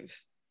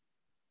 life.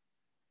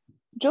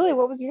 Julie,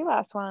 what was your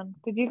last one?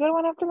 Did you go to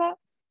one after that?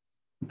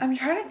 I'm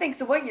trying to think.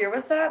 So what year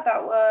was that?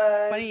 That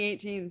was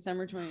 2018,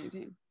 summer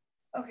 2018.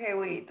 Okay,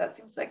 wait. That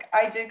seems like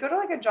I did go to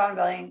like a John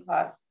Bellion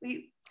class. Oh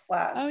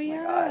my God.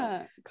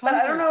 yeah, But I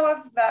don't concert. know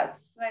if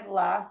that's my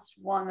last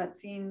one. That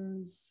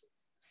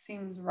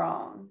seems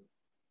wrong.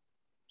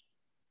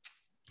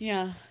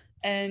 Yeah,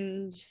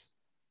 and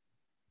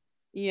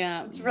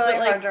yeah, It's really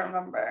but, hard like, to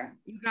remember.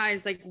 you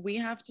guys, like, we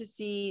have to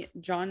see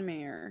John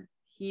Mayer.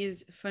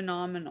 He's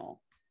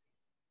phenomenal.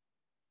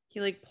 He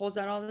like pulls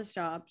out all the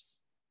stops.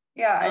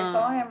 Yeah, I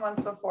saw him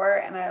once before,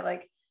 and I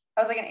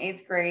was like in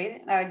 8th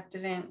grade, and I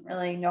didn't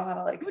really know how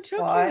to like Who squat.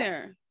 took you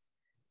there?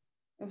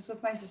 It was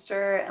with my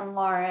sister and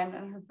Lauren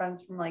and her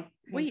friends from like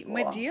Wait, school.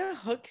 Medea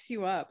hooks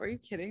you up. Are you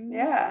kidding me?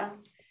 Yeah.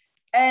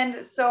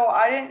 And so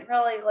I didn't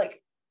really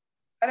like,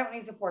 I don't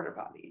use a porta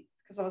potty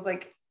because I was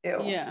like,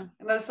 ew. Yeah.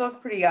 And I was still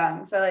pretty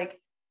young. So I like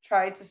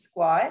tried to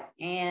squat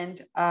and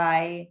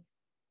I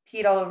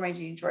peed all over my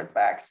jean shorts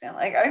by accident.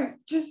 Like I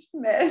just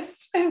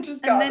missed and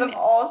just got them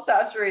all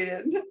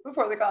saturated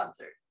before the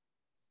concert.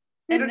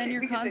 And then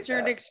your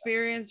concert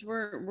experience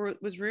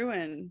was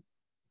ruined.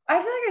 I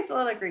feel like I still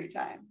had a great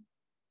time.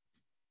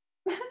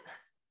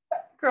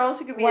 Girls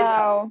who could be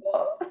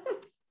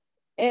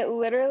It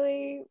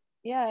literally,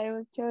 yeah, it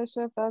was Taylor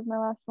Swift. That was my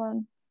last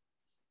one.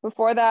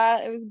 Before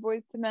that, it was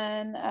Boyz II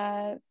Men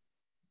at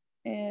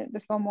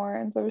the Fillmore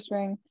in Silver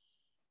Spring.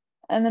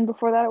 And then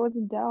before that, it was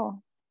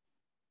Adele.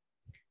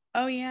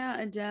 Oh yeah,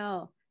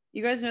 Adele.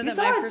 You guys know you that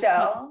saw my first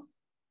Adele?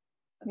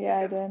 Yeah,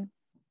 I did.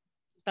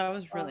 That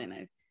was really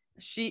nice.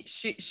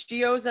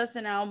 She owes us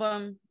an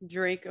album.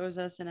 Drake owes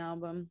us an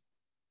album.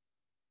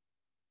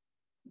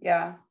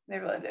 Yeah, they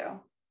really do.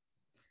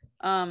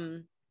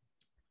 You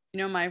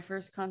know, my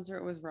first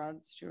concert was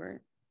Rod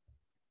Stewart.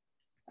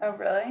 Oh,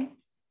 really?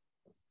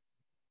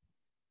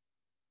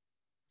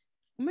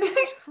 Oh my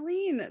gosh,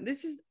 Colleen,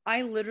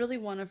 I literally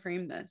want to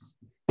frame this.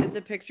 It's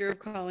a picture of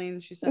Colleen.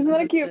 She sent Isn't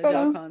that a cute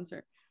photo?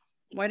 Concert.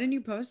 Why didn't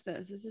you post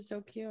this? This is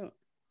so cute.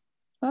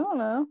 I don't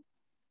know.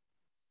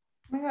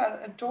 Oh my God,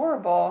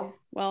 adorable.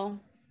 Well,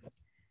 I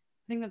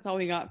think that's all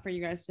we got for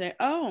you guys today.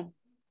 Oh,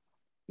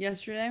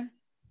 yesterday?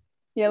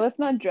 Yeah, let's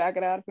not drag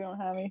it out if we don't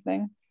have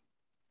anything.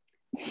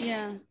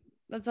 Yeah,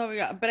 that's all we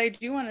got. But I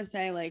do want to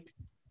say, like,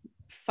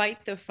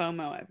 fight the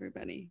FOMO,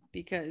 everybody,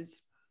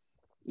 because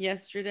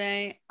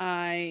yesterday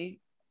I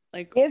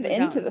give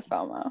into the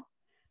FOMO.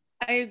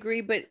 I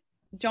agree, but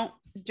don't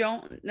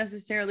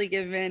necessarily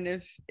give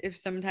in if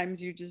sometimes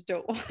you just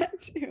don't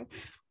want to.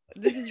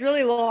 This is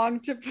really long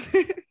to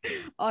put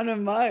on a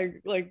mug.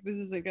 Like, this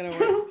isn't gonna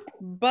work.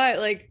 But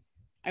like,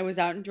 I was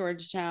out in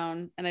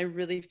Georgetown and I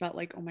really felt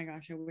like, oh my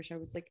gosh, I wish I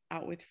was like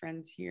out with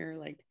friends here.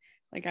 Like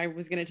I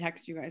was gonna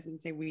text you guys and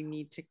say we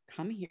need to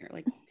come here.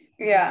 Like,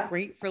 it's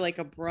great for like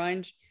a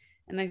brunch.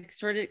 And I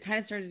kind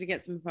of started to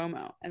get some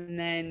FOMO. And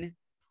then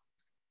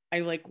I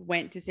like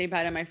went to say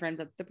bye to my friends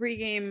at the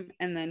pregame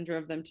and then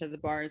drove them to the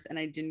bars, and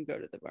I didn't go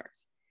to the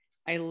bars.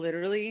 I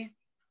literally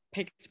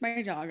picked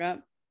my dog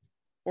up,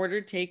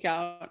 ordered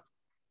takeout,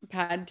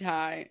 pad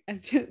thai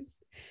at this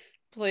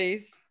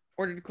place,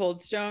 ordered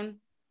Cold Stone,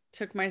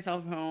 took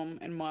myself home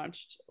and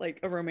watched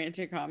like a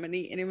romantic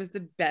comedy, and it was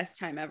the best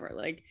time ever.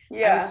 Like,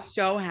 I was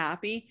so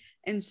happy.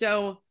 And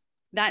so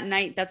that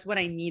night, that's what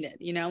I needed,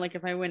 you know, like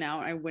if I went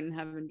out, I wouldn't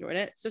have enjoyed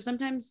it. So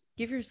sometimes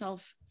give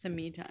yourself some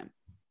me time.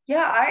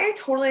 Yeah, I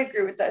totally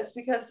agree with this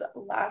because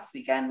last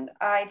weekend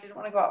I didn't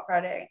want to go out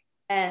Friday,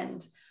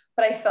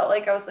 but I felt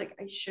like I was like,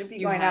 I should be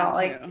going out.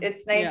 Like,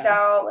 it's nice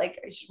out. Like,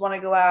 I should want to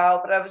go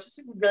out, but I was just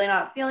like, really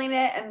not feeling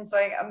it. And so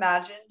I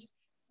imagined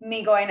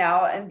me going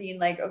out and being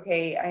like,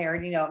 okay, I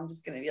already know I'm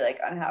just going to be like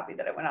unhappy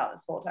that I went out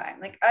this whole time.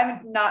 Like,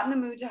 I'm not in the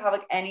mood to have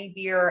like any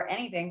beer or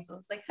anything. So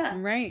it's like,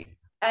 right.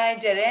 And I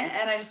didn't.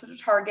 And I just went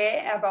to Target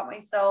and I bought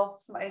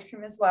myself some ice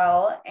cream as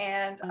well.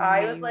 And amazing.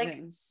 I was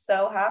like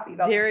so happy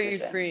about dairy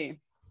free.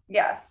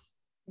 Yes.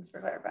 Thanks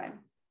for clarifying.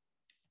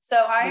 So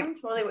I am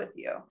totally with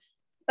you.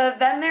 But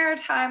then there are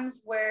times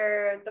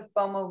where the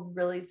FOMO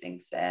really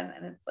sinks in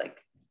and it's like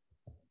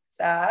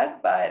sad,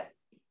 but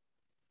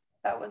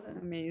that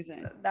wasn't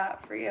amazing.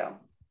 That for you.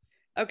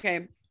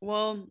 Okay.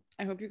 Well,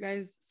 I hope you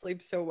guys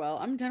sleep so well.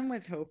 I'm done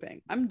with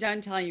hoping. I'm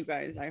done telling you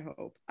guys I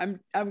hope. I'm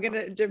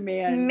gonna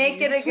demand.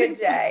 Make it a good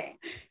day.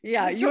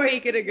 Yeah, you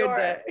make it a good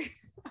day.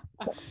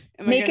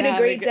 Make it a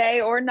great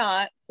day or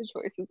not. The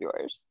choice is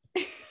yours.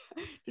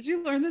 Did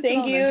you learn this in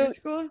elementary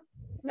school?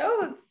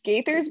 No, it's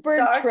Gaithersburg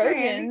Dr.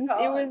 Trojans.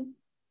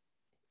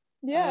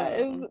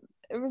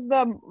 It was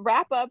the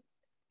wrap up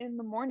in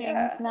the morning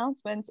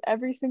announcements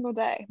every single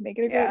day. Make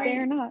it a great day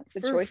or not.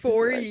 The For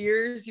 4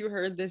 years, you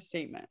heard this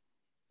statement.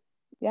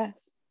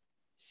 Yes.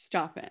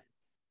 Stop it.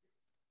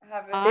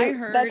 I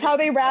heard that's how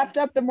they wrapped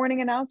up the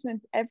morning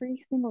announcements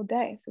every single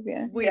day,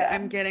 Sophia. Wait,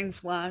 I'm getting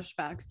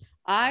flashbacks.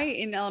 I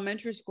in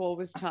elementary school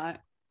was taught,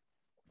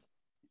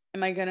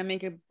 am I gonna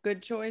make a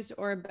good choice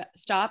or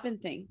stop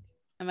and think?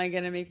 Am I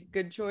gonna make a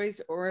good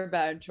choice or a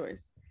bad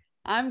choice?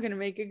 I'm gonna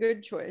make a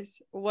good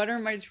choice. What are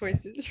my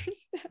choices for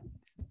steps?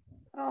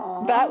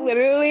 Aww. That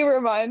literally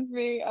reminds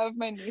me of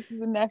my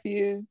nieces and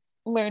nephews'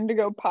 learn to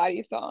go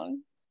potty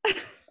song.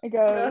 It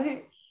goes,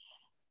 really?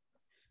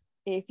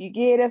 If you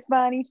get a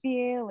funny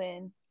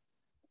feeling,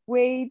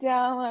 way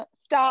down,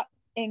 stop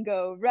and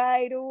go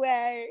right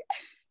away.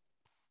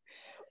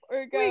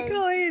 Or it goes, wait,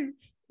 Colleen,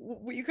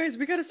 you guys,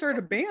 we gotta start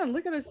a band.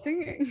 Look at us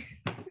singing.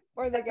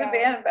 Or they got the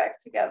band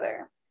back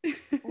together.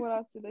 What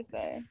else did they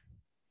say?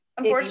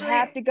 Unfortunately, if you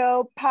have to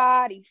go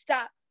potty,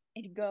 stop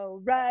and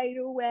go right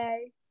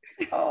away.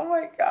 Oh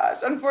my gosh.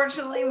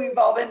 Unfortunately, we've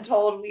all been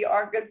told we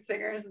are good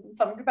singers in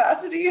some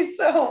capacity.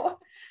 So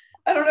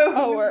I don't know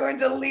Oh, who's going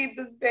to lead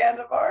this band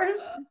of ours.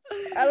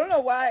 I don't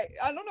know why.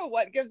 I don't know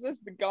what gives us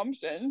the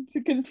gumption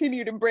to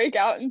continue to break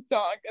out in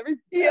song every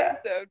Yeah.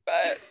 episode,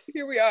 but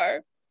here we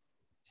are.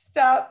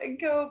 Stop and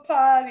go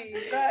potty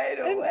right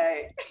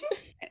away.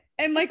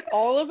 And like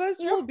all of us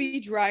will be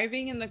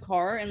driving in the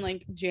car and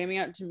like jamming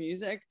out to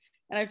music.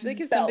 And I feel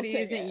like if somebody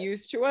Belting isn't it.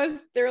 used to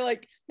us, they're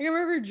like, I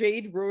remember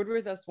Jade rode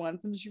with us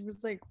once and she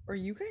was like, are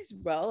you guys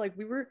well? Like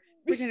we were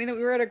pretending that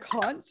we were at a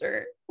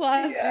concert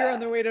last year on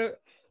the way to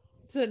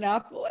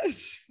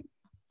Annapolis.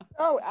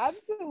 Oh,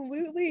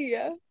 absolutely.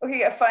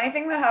 Okay, a funny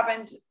thing that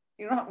happened,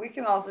 you know, we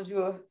can also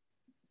do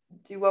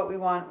what we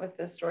want with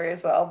this story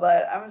as well,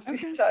 but I'm just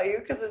gonna tell you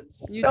because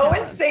it's You so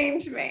tell us. insane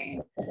to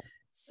me.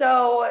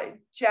 So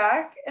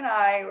Jack and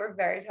I were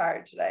very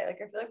tired today. Like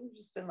I feel like we've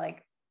just been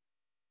like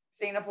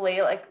stayed up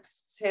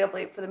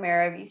late for the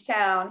mayor of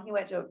Easttown. He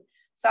went to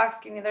Sox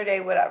game the other day,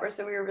 whatever.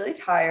 So we were really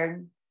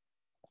tired,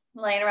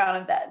 laying around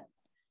in bed.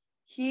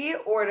 He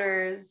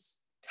orders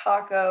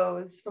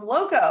tacos from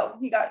Loco.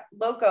 He got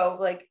Loco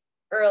like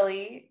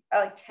early at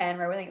like 10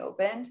 right when they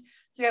opened. So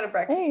he got a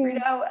breakfast Hey.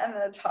 burrito and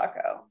then a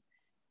taco.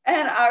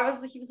 And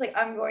he was like,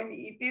 I'm going to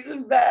eat these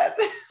in bed.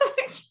 Like,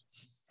 he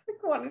just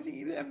like wanted to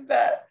eat it in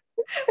bed.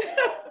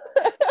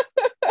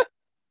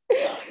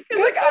 Good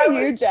like, for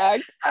you,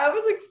 Jack. I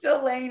was like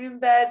still laying in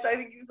bed. So I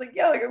think he was like,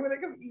 yeah, like I'm gonna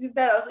come eat in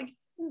bed. I was like,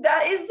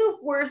 that is the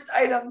worst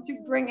item to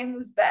bring in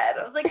this bed.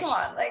 I was like, come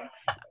on, like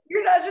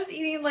you're not just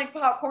eating like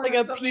popcorn Like or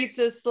a something.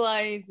 pizza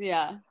slice.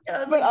 Yeah. And I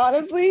was But like,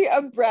 honestly,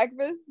 a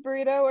breakfast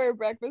burrito or a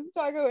breakfast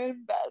taco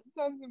in bed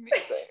sounds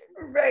amazing.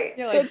 right.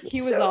 Yeah, like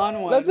he was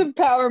on one. That's a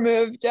power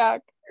move,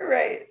 Jack.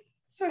 Right.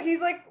 So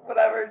he's like,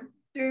 whatever,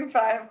 doing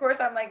fine. Of course,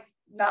 I'm like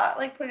not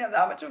like putting up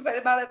that much of a fight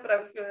about it, but I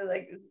was really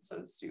like, this is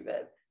so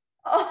stupid.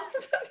 All of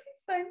a sudden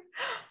he's like,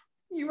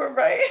 you were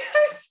right.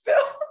 I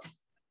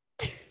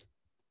spilled.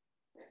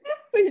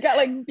 So you got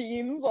like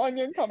beans on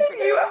your comforter.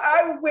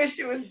 I wish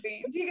it was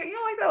beans. You know,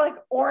 like that like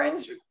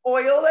orange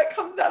oil that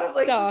comes out of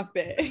like Stop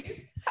it.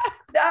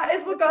 that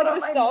is what got on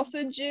The my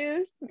salsa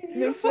juice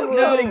mixed with a No.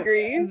 little bit of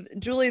grease.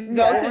 Julie, the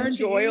Melted orange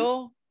cheese.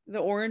 oil. The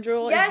orange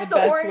oil Yes, is the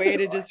the best orange way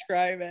to oil.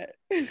 describe it.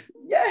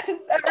 Yes,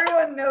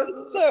 everyone knows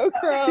this So is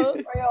what gross.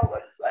 oil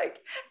looks like.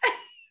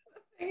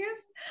 The thing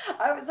is,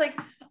 I was like,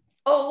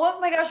 oh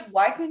my gosh,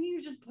 why couldn't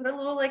you just put a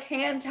little like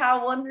hand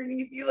towel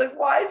underneath you? Like,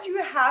 why did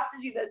you have to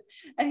do this?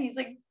 And he's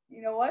like,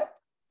 you know what?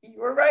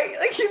 You were right.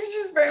 Like he was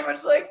just very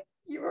much like,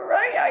 you were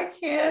right. I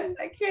can't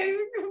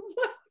even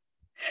complain.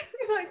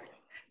 He like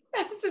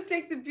has to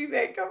take the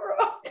duvet cover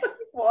off, like,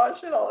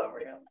 wash it all over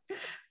him.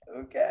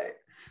 Okay.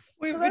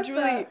 Wait, So but that's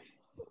Julie, that.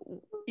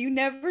 you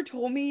never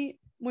told me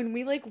when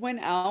we like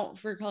went out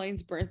for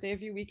Colleen's birthday a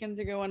few weekends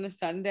ago on a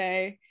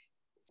Sunday.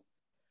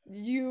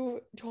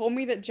 You told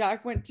me that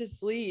Jack went to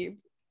sleep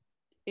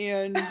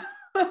and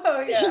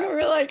Oh you yeah.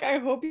 were like, I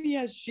hope he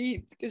has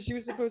sheets because she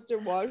was supposed to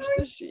wash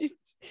the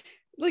sheets.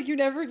 Like you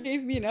never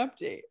gave me an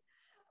update.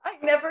 I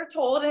never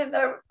told him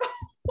that I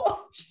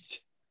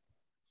washed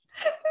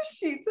the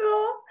sheets at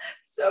all.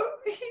 So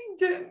he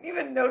didn't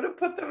even know to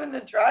put them in the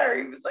dryer.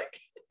 He was like,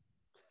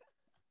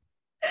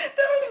 that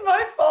was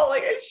my fault.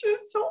 Like I should have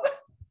told him.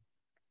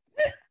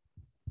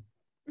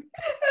 And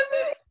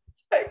then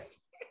he texts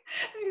me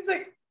and he's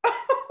like,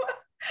 oh,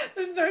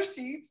 there's no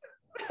sheets.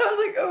 And I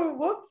was like, oh,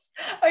 whoops.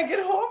 I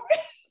get home.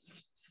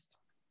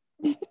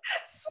 He's just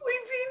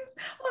sleeping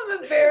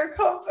on the bear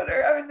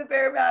comforter. I mean, the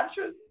bear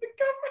mattress, the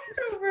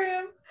comforter over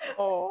him.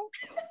 Oh.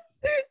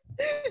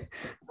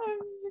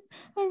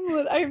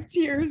 I have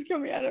tears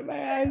coming out of my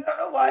I eyes. don't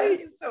know why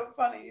this is so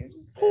funny. You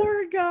just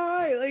Poor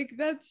guy. Like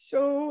that's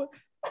so.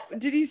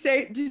 Did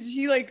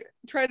he like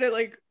try to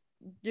like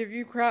give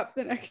you crap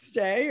the next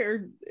day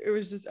or it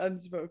was just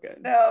unspoken?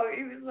 no,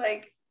 he was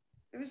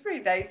pretty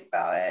nice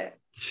about it.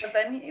 But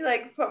then he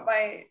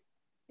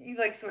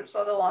switched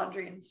all the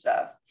laundry and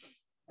stuff.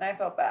 And I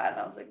felt bad.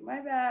 And I was like, my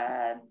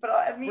bad. But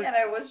at the end,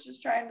 I was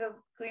just trying to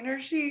clean her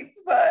sheets,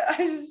 but I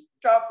just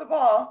dropped the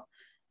ball.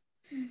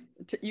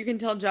 You can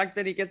tell Jack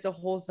that he gets a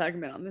whole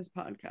segment on this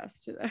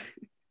podcast today.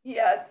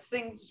 Yeah, it's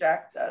things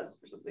Jack does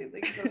or something.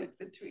 Like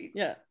the tweet.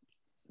 Yeah.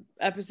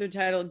 Episode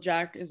titled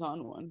Jack is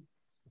on one.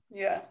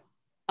 Yeah.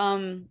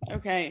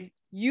 Okay.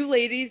 You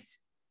ladies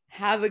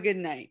have a good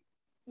night.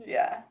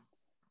 Yeah.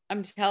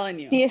 I'm telling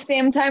you. See you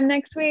same time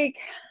next week.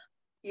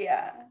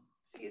 Yeah.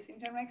 See you same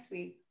time next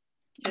week.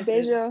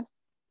 Kisses.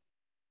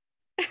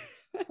 Beijos.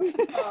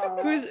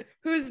 Aw.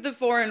 Who's the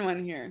foreign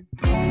one here?